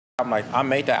I'm like, I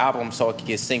made the album so it could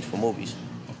get synced for movies.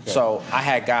 Okay. So I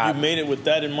had got... You made it with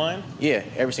that in mind? Yeah,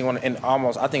 every single one. And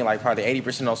almost, I think like probably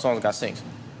 80% of those songs got synced.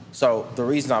 So the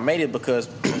reason I made it because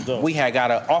we had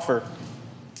got an offer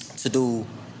to do,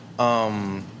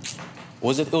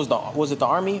 was it the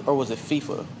Army or was it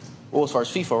FIFA? What was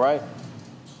first, FIFA, right?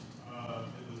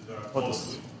 It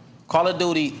was Call of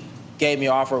Duty gave me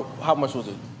an offer. How much was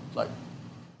it? Like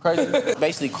crazy.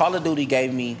 Basically, Call of Duty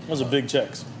gave me. Those are big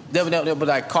checks. But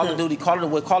like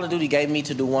what Call of Duty gave me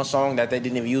to do one song that they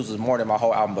didn't even use was more than my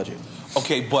whole album budget.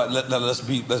 Okay, but let's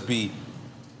be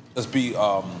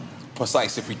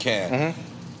precise if we can. Mm-hmm.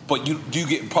 But do you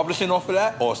get publishing off of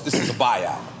that, or this is a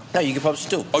buyout? No, you get publishing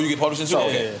too. Oh, you get publishing too? So,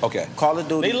 okay. Yeah. Okay. Call of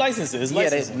Duty. They license it. It's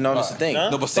licensed. Yeah, that's the thing.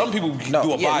 No, but some people can do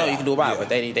a buyout. Yeah, no, you can do a buyout, but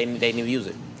they didn't even use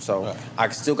it. So I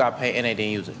still got paid, and they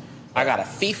didn't use it. I got a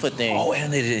FIFA thing. Oh,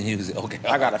 and they didn't use it. Okay.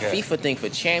 I got a FIFA thing for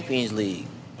Champions League,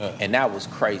 and that was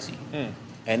crazy.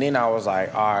 And then I was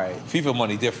like, all right. FIFA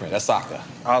money different. That's soccer.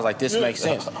 I was like, this makes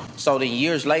sense. So then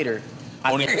years later,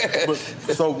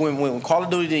 so when Call of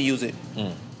Duty didn't use it,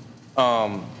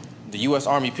 the U.S.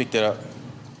 Army picked it up.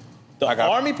 The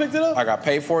Army picked it up? I got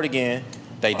paid for it again.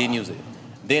 They didn't use it.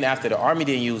 Then after the Army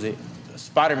didn't use it, the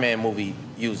Spider-Man movie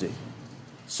used it.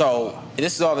 So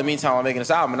this is all the meantime I'm making this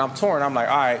album, and I'm touring. I'm like,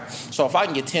 all right, so if I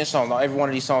can get 10 songs, every one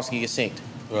of these songs can get synced.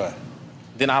 Right.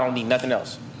 Then I don't need nothing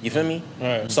else. You feel me?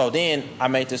 Right. So then I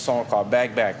made this song called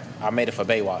Back Back. I made it for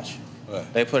Baywatch.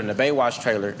 Right. They put it in the Baywatch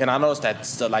trailer, and I noticed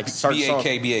that like certain songs.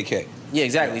 B-A-K. Yeah,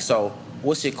 exactly. So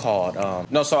what's it called?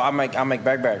 So I make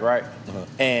Back Back, right?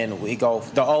 And we go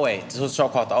the OA. This was a show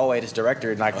called the OA. This director,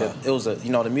 and like it was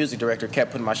the music director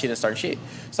kept putting my shit in certain shit.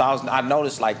 So I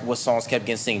noticed like what songs kept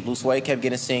getting synced. Blue Suede kept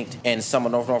getting synced, and some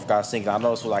of North got synced. I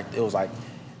noticed it was like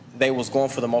they was going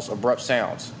for the most abrupt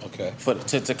sounds. Okay.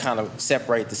 To kind of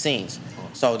separate the scenes.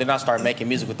 So then I started making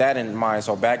music with that in mind.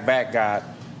 So Back Back got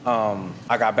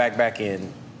I got Back Back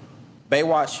in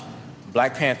Baywatch,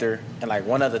 Black Panther, and like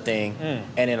one other thing, and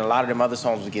then a lot of them other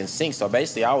songs was getting synced. So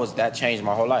basically, that changed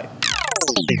my whole life.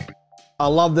 I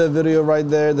love that video right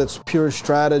there. That's pure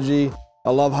strategy.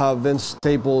 I love how Vince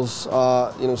Staples,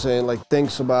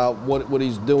 thinks about what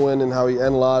he's doing and how he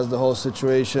analyzed the whole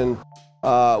situation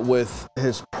with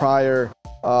his prior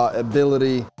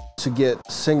ability to get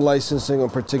sync licensing on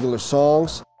particular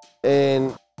songs.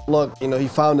 And look, he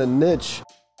found a niche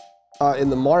in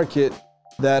the market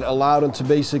that allowed him to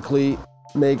basically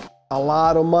make a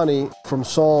lot of money from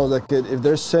songs that could, if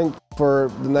they're synced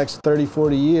for the next 30,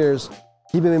 40 years,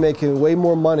 he'd be making way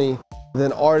more money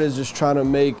than artists just trying to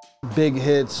make big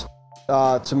hits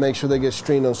to make sure they get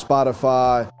streamed on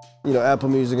Spotify, Apple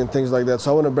Music and things like that.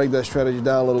 So I want to break that strategy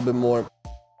down a little bit more.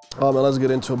 And let's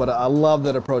get into it. But I love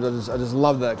that approach. I just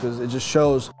love that because it just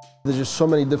shows there's just so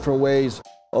many different ways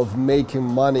of making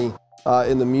money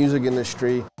in the music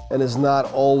industry, and it's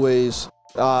not always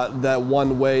that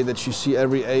one way that you see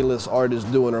every A-list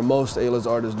artist doing or most A-list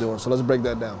artists doing. So let's break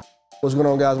that down. What's going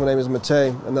on, guys? My name is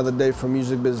Matei. Another day from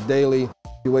Music Biz Daily.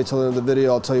 If you wait till the end of the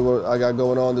video, I'll tell you what I got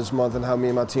going on this month and how me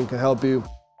and my team can help you.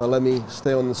 But let me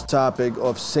stay on this topic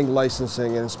of sync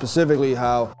licensing and specifically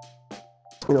how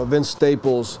Vince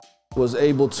Staples was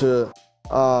able to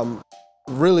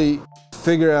really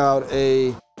figure out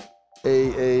a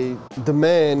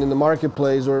demand in the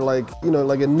marketplace, or like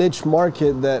a niche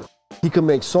market that he could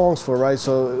make songs for, right?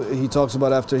 So he talks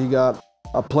about after he got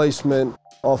a placement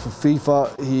off of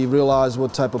FIFA, he realized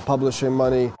what type of publishing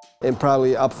money and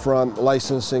probably upfront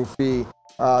licensing fee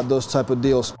those type of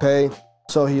deals pay.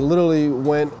 So he literally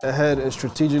went ahead and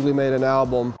strategically made an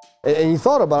album. And he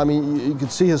thought about, you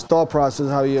could see his thought process,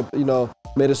 how he,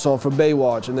 made a song for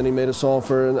Baywatch, and then he made a song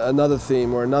for another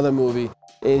theme or another movie.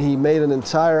 And he made an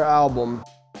entire album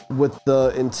with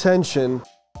the intention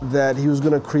that he was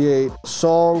gonna create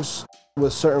songs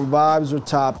with certain vibes or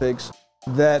topics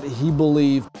that he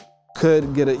believed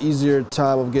could get an easier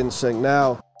time of getting synced.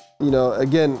 Now,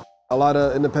 again, a lot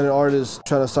of independent artists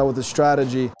trying to start with a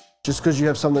strategy. Just because you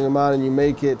have something in mind and you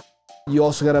make it, you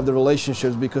also gotta have the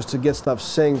relationships, because to get stuff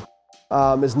synced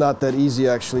is not that easy,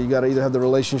 actually. You gotta either have the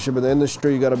relationship in the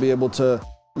industry, you gotta be able to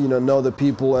know the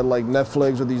people at like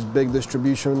Netflix or these big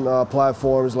distribution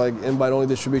platforms, like invite-only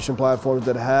distribution platforms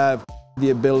that have the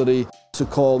ability to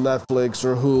call Netflix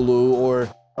or Hulu or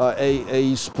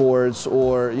AE Sports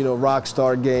or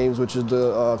Rockstar Games, which is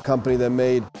the company that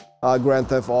made Grand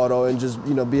Theft Auto, and just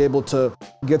be able to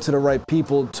get to the right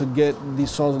people to get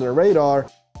these songs on their radar.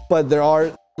 But there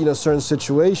are certain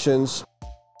situations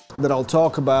that I'll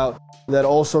talk about that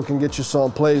also can get your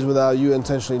song plays without you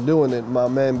intentionally doing it. My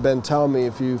man Ben Talmy,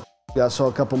 if you guys saw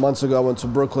a couple months ago, I went to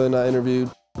Brooklyn, I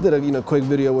interviewed, did a quick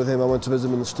video with him. I went to visit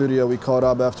him in the studio. We caught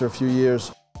up after a few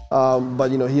years. but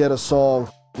you know, he had a song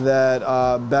that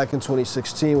back in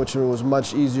 2016, which was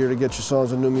much easier to get your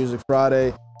songs on New Music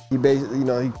Friday. He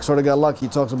sort of got lucky.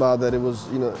 He talks about that it was,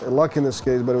 you know, luck in this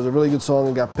case, but it was a really good song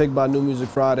and got picked by New Music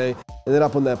Friday, ended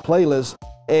up on that playlist.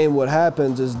 And what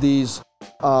happens is these,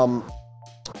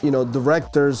 you know,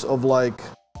 directors of like,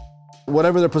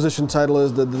 whatever their position title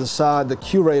is, the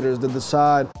curators that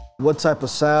decide what type of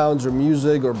sounds or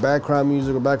music or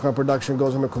background production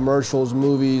goes into commercials,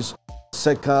 movies,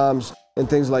 sitcoms, and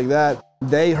things like that.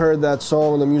 They heard that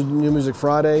song on the New Music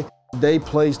Friday. They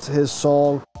placed his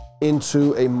song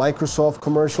into a Microsoft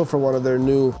commercial for one of their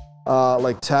new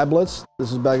like tablets.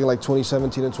 This is back in like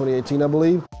 2017 and 2018, I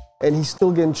believe. And he's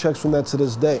still getting checks from that to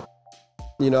this day,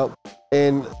 you know?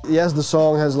 And yes, the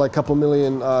song has like a couple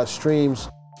million streams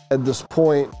at this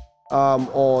point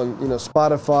on, you know,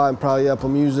 Spotify and probably Apple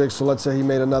Music. So let's say he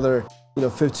made another, you know,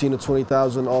 15 to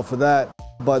 20,000 off of that.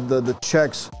 But the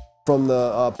checks from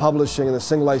the publishing and the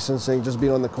sing licensing, just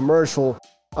being on the commercial,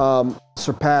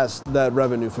 surpassed that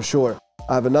revenue for sure.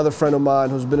 I have another friend of mine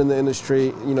who's been in the industry,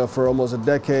 you know, for almost a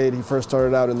decade. He first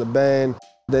started out in the band,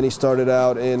 then he started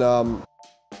out in,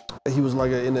 he was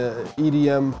like in an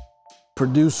EDM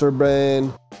producer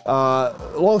band.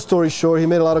 Long story short, he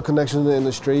made a lot of connections in the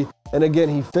industry. And again,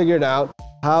 he figured out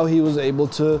how he was able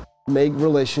to make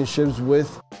relationships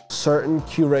with certain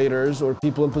curators or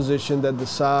people in position that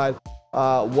decide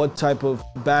what type of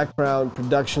background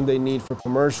production they need for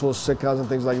commercials, sitcoms, and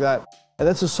things like that. And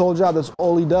that's his sole job. That's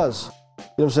all he does.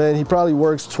 You know what I'm saying? He probably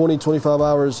works 20, 25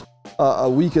 hours a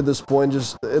week at this point,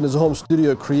 just in his home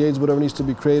studio, creates whatever needs to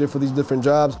be created for these different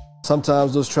jobs.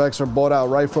 Sometimes those tracks are bought out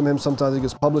right from him. Sometimes he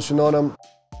gets publishing on them.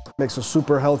 Makes a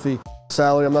super healthy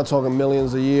salary. I'm not talking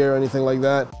millions a year or anything like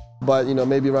that, but you know,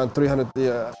 maybe around 300.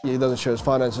 He doesn't share his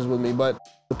finances with me, but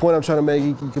the point I'm trying to make,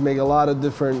 you can make a lot of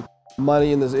different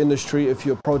money in this industry if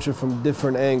you approach it from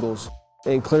different angles.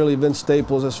 And clearly Vince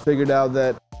Staples has figured out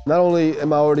that not only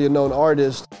am I already a known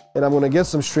artist and I'm gonna get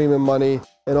some streaming money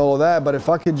and all of that, but if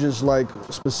I could just like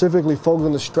specifically focus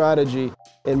on the strategy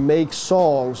and make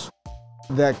songs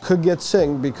that could get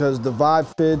synced because the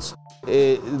vibe fits,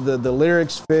 the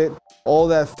lyrics fit, all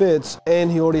that fits, and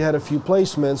he already had a few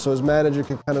placements, so his manager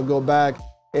can kind of go back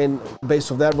and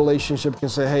based off that relationship can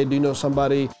say, hey, do you know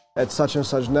somebody at such and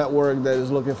such network that is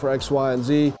looking for X, Y, and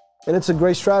Z? And it's a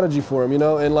great strategy for him, you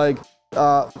know? And like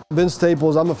Vince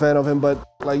Staples, I'm a fan of him, but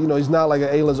like, you know, he's not like an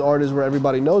A-list artist where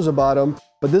everybody knows about him,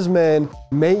 but this man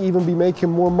may even be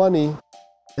making more money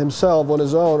himself on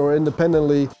his own or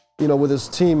independently, you know, with his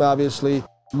team, obviously,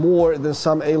 more than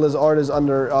some A-list artists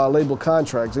under label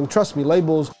contracts. And trust me,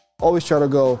 labels always try to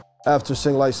go after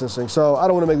sing licensing. So I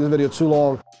don't want to make this video too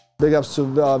long. Big ups to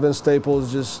Vince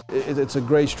Staples. Just it's a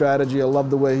great strategy. I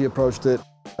love the way he approached it.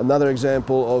 Another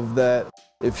example of that,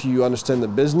 if you understand the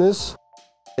business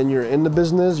and you're in the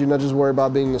business, you're not just worried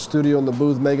about being in the studio, in the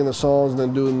booth, making the songs and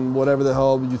then doing whatever the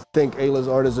hell you think A-list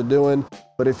artists are doing.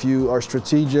 But if you are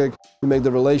strategic, you make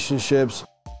the relationships,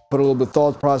 put a little bit of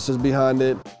thought process behind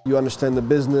it, you understand the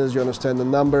business, you understand the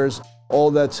numbers,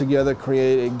 all that together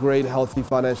create a great, healthy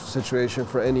financial situation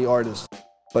for any artist.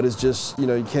 But it's just, you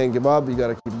know, you can't give up, you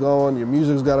gotta keep going. Your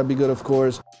music's gotta be good, of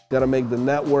course. You gotta make the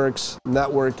networks.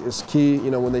 Network is key.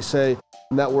 You know, when they say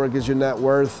network is your net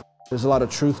worth, there's a lot of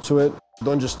truth to it.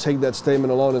 Don't just take that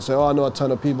statement alone and say, oh, I know a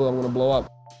ton of people, I'm gonna blow up.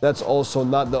 That's also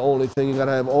not the only thing. You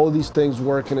gotta have all these things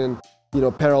working in, you know,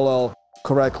 parallel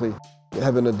correctly.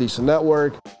 Having a decent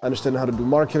network, understanding how to do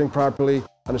marketing properly,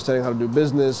 understanding how to do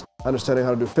business, understanding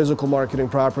how to do physical marketing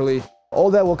properly.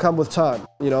 All that will come with time,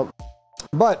 you know.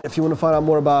 But if you want to find out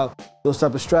more about those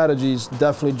type of strategies,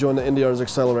 definitely join the Indie Artist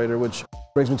Accelerator, which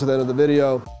brings me to the end of the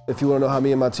video. If you want to know how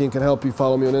me and my team can help you,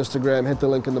 follow me on Instagram, hit the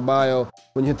link in the bio.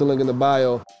 When you hit the link in the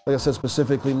bio, like I said,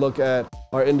 specifically look at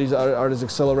our Indie Artist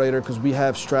Accelerator because we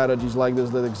have strategies like this.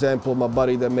 The example of my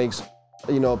buddy that makes,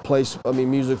 you know,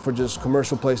 music for just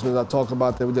commercial placements. I talk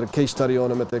about that. We did a case study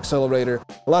on him at the Accelerator.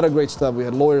 A lot of great stuff. We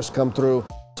had lawyers come through,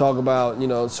 talk about, you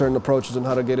know, certain approaches on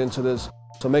how to get into this.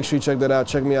 So make sure you check that out.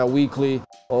 Check me out weekly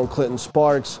on Clinton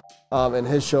Sparks and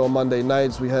his show on Monday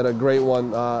nights. We had a great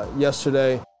one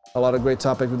yesterday. A lot of great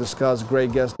topics we discussed,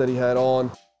 great guests that he had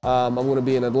on. I'm going to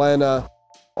be in Atlanta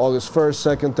August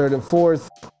 1st, 2nd, 3rd, and 4th.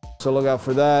 So look out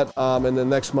for that. And then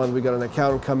next month, we got an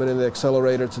accountant coming in the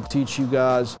Accelerator to teach you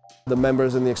guys, the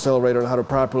members in the Accelerator, on how to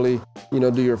properly, you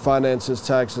know, do your finances,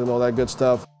 taxes, and all that good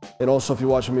stuff. And also, if you're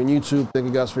watching me on YouTube, thank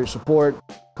you guys for your support.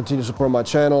 Continue to support my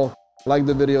channel. Like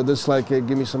the video, dislike it,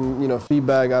 give me some, you know,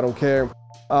 feedback, I don't care.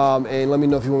 And let me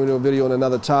know if you want me to do a video on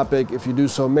another topic. If you do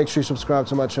so, make sure you subscribe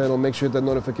to my channel, make sure you hit that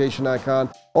notification icon,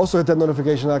 Also hit that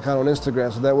notification icon on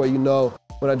Instagram, so that way you know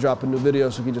when I drop a new video,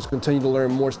 so you can just continue to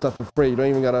learn more stuff for free. You don't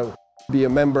even gotta be a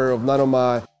member of none of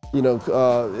my, in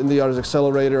the Artist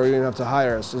Accelerator, or you don't have to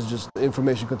hire us. It's just the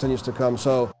information continues to come.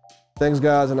 So thanks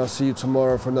guys, and I'll see you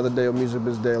tomorrow for another day of Music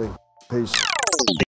Biz Daily. Peace.